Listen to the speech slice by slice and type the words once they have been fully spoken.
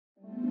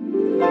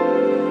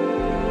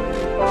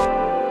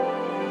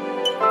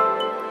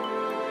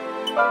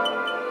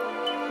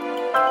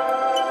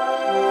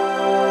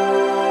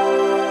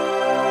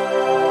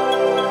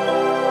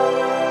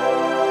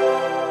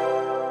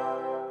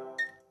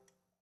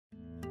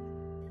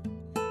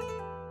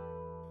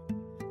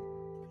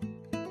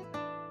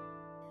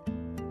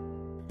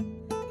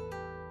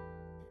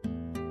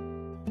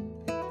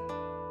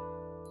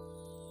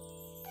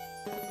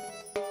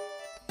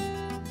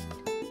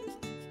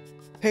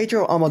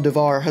Pedro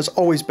Almodovar has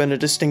always been a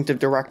distinctive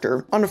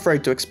director,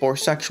 unafraid to explore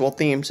sexual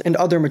themes and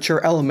other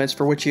mature elements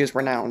for which he is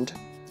renowned.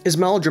 His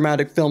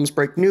melodramatic films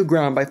break new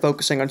ground by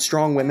focusing on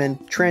strong women,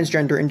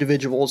 transgender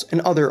individuals,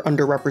 and other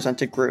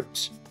underrepresented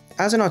groups.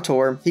 As an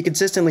auteur, he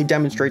consistently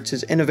demonstrates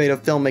his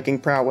innovative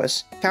filmmaking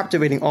prowess,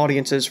 captivating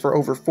audiences for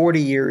over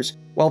 40 years,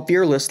 while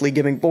fearlessly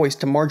giving voice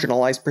to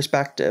marginalized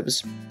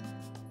perspectives.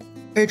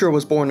 Pedro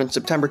was born on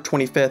September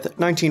 25,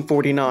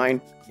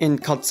 1949, in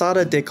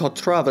Calzada de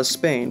Coltrava,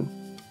 Spain.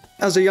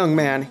 As a young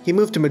man, he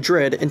moved to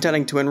Madrid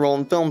intending to enroll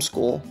in film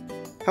school.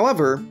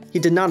 However, he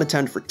did not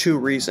attend for two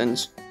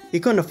reasons. He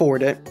couldn't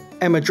afford it,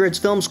 and Madrid's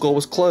film school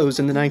was closed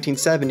in the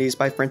 1970s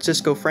by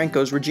Francisco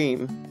Franco's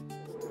regime.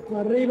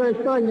 Arriba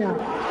España.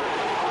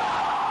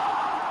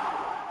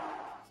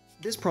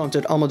 This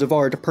prompted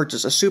Almodovar to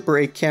purchase a Super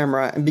 8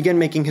 camera and begin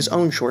making his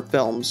own short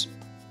films.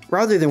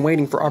 Rather than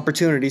waiting for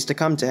opportunities to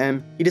come to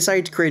him, he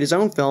decided to create his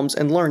own films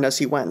and learn as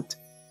he went.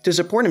 To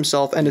support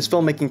himself and his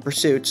filmmaking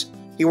pursuits,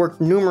 he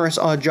worked numerous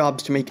odd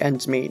jobs to make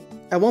ends meet.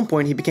 At one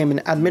point, he became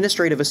an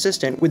administrative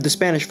assistant with the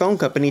Spanish phone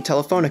company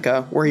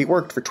Telefonica, where he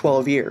worked for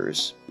 12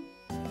 years.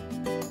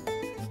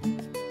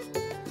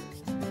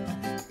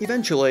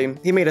 Eventually,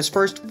 he made his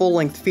first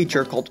full-length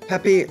feature called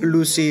Pepe,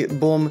 Lucy,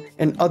 Boom,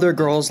 and Other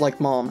Girls Like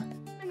Mom.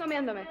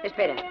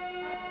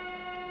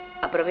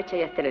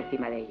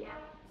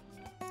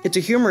 It's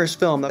a humorous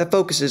film that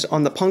focuses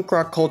on the punk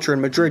rock culture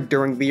in Madrid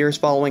during the years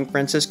following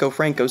Francisco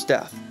Franco's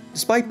death.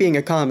 Despite being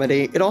a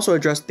comedy, it also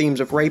addressed themes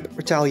of rape,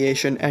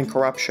 retaliation, and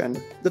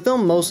corruption. The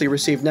film mostly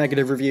received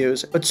negative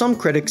reviews, but some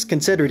critics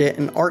considered it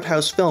an art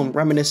house film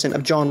reminiscent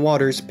of John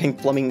Waters' Pink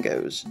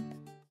Flamingos.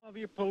 Of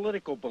your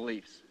political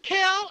beliefs.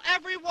 Kill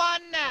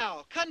everyone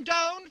now.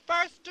 Condone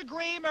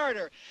first-degree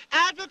murder.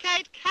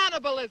 Advocate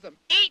cannibalism.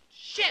 Eat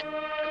shit.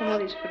 ¿Cómo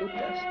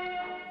disfrutas?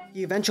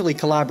 He eventually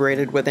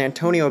collaborated with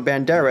Antonio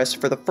Banderas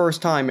for the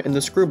first time in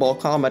the screwball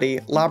comedy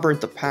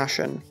Labyrinth of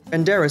Passion.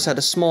 Banderas had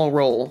a small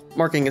role,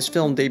 marking his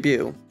film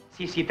debut.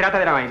 Sí, trata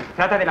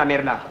de la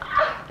merla.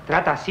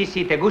 Trata,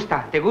 sí, te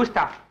gusta.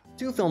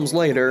 2 films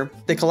later,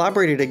 they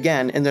collaborated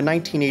again in the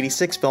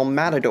 1986 film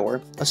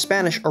Matador, a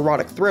Spanish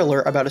erotic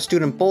thriller about a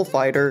student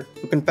bullfighter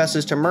who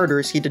confesses to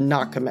murders he did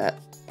not commit.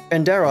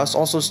 Banderas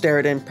also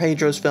starred in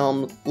Pedro's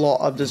film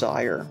Law of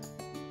Desire.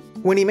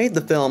 When he made the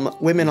film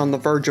Women on the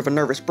Verge of a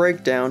Nervous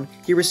Breakdown,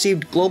 he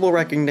received global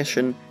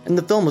recognition, and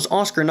the film was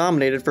Oscar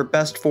nominated for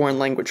Best Foreign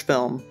Language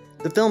Film.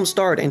 The film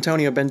starred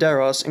Antonio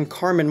Banderas and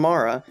Carmen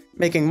Mara,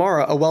 making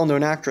Mara a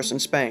well-known actress in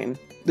Spain.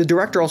 The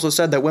director also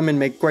said that women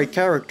make great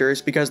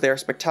characters because they are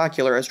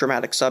spectacular as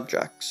dramatic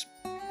subjects.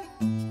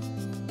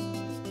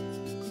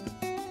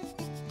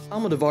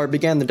 Almodovar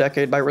began the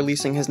decade by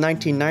releasing his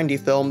 1990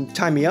 film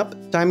Tie Me Up,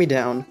 Tie Me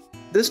Down.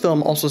 This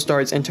film also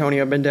stars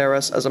Antonio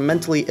Banderas as a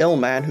mentally ill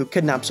man who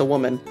kidnaps a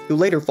woman, who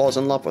later falls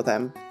in love with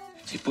him.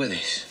 Si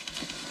puedes,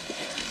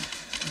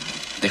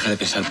 deja de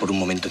pensar por un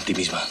momento en ti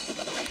misma.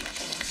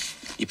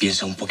 Y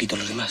piensa un poquito en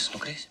los demás, ¿no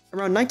crees?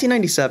 Around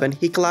 1997,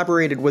 he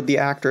collaborated with the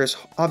actors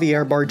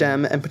Javier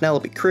Bardem and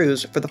Penelope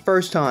Cruz for the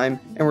first time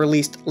and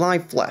released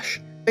Live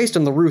Flesh, based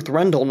on the Ruth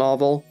Rendell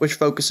novel, which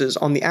focuses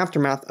on the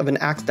aftermath of an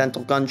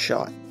accidental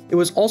gunshot. It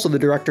was also the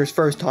director's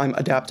first time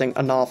adapting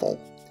a novel.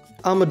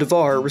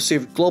 Almodovar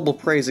received global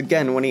praise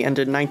again when he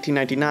ended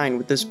 1999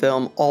 with this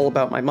film All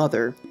About My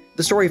Mother.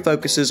 The story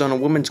focuses on a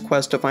woman's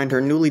quest to find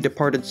her newly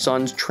departed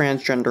son's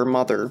transgender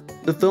mother.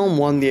 The film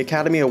won the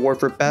Academy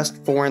Award for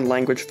Best Foreign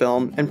Language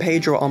Film, and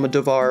Pedro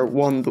Almodovar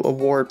won the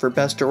award for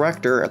Best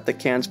Director at the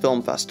Cannes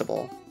Film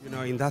Festival. You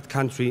know, in that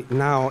country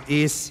now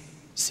is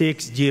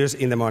 6 years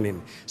in the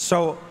morning.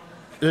 So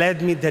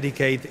let me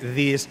dedicate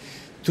this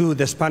to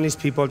the Spanish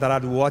people that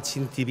are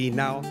watching TV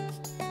now.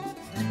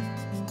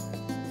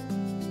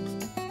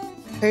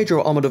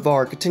 Pedro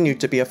Almodovar continued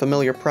to be a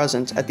familiar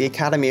presence at the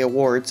Academy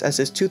Awards as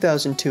his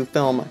 2002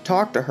 film,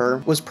 Talk to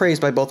Her, was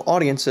praised by both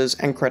audiences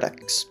and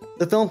critics.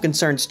 The film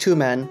concerns 2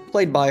 men,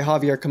 played by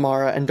Javier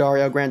Camara and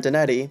Dario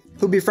Grandinetti,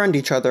 who befriend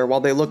each other while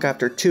they look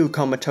after 2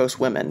 comatose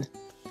women.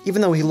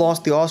 Even though he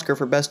lost the Oscar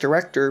for Best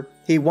Director,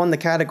 he won the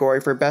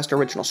category for Best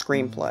Original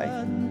Screenplay.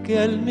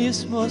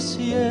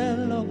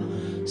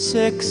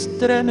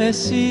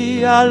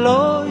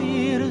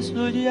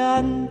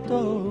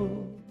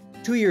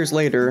 2 years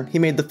later, he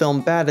made the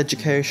film Bad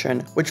Education,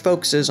 which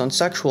focuses on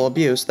sexual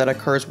abuse that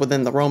occurs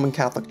within the Roman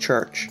Catholic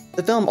Church.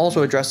 The film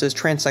also addresses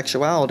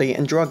transsexuality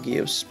and drug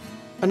use.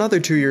 Another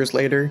 2 years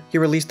later, he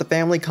released the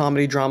family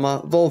comedy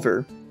drama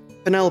Volver.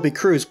 Penelope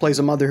Cruz plays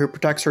a mother who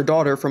protects her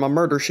daughter from a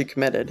murder she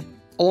committed.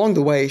 Along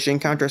the way, she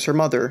encounters her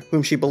mother,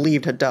 whom she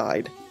believed had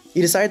died. He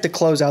decided to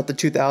close out the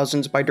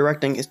 2000s by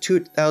directing his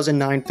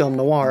 2009 film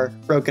noir,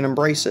 Broken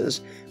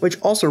Embraces,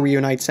 which also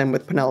reunites him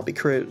with Penelope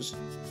Cruz.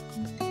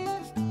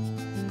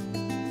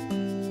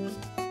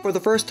 For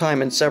the first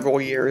time in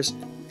several years,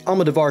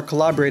 Almodovar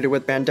collaborated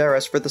with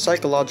Banderas for the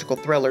psychological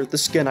thriller The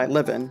Skin I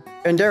Live In.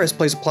 Banderas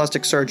plays a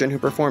plastic surgeon who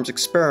performs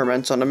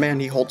experiments on a man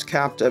he holds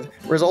captive,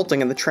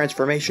 resulting in the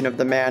transformation of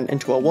the man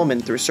into a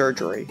woman through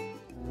surgery.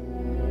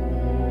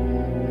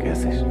 ¿Qué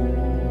haces?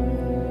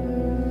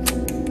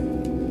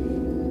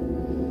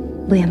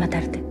 Voy a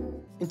matarte.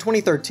 In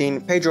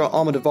 2013, Pedro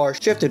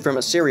Almodovar shifted from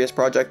a serious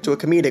project to a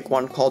comedic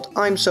one called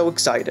I'm So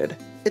Excited.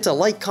 It's a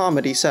light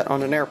comedy set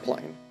on an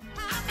airplane.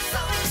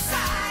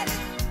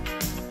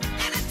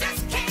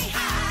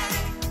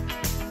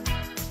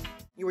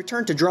 You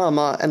return to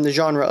drama and the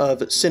genre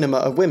of cinema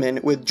of women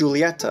with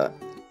Giulietta,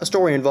 a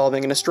story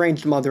involving an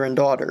estranged mother and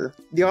daughter.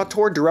 The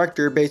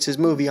auteur-director based his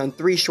movie on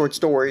 3 short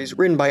stories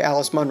written by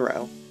Alice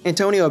Munro.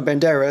 Antonio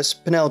Banderas,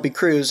 Penelope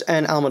Cruz,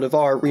 and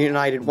Almodovar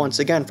reunited once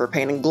again for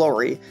Pain and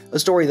Glory, a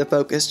story that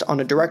focused on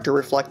a director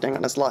reflecting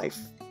on his life.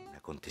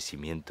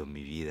 Acontecimiento en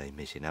mi vida y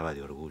me llenaba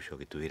de orgullo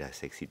que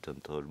tuvieras éxito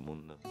en todo el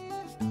mundo.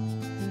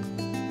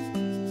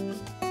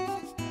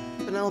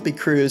 Penelope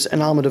Cruz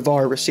and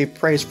Almodovar received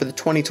praise for the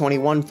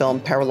 2021 film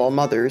Parallel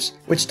Mothers,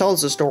 which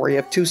tells the story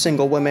of 2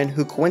 single women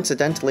who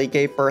coincidentally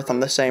gave birth on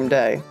the same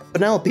day.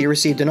 Penelope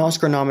received an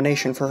Oscar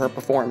nomination for her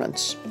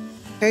performance.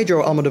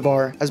 Pedro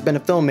Almodovar has been a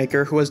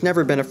filmmaker who has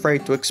never been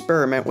afraid to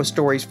experiment with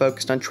stories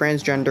focused on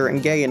transgender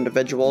and gay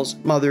individuals,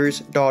 mothers,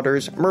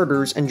 daughters,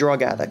 murderers, and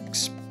drug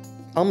addicts.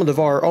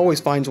 Almodovar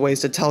always finds ways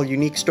to tell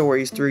unique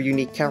stories through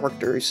unique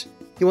characters.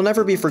 He will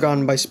never be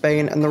forgotten by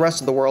Spain and the rest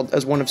of the world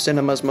as one of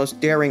cinema's most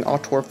daring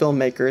auteur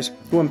filmmakers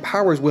who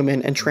empowers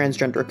women and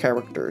transgender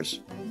characters.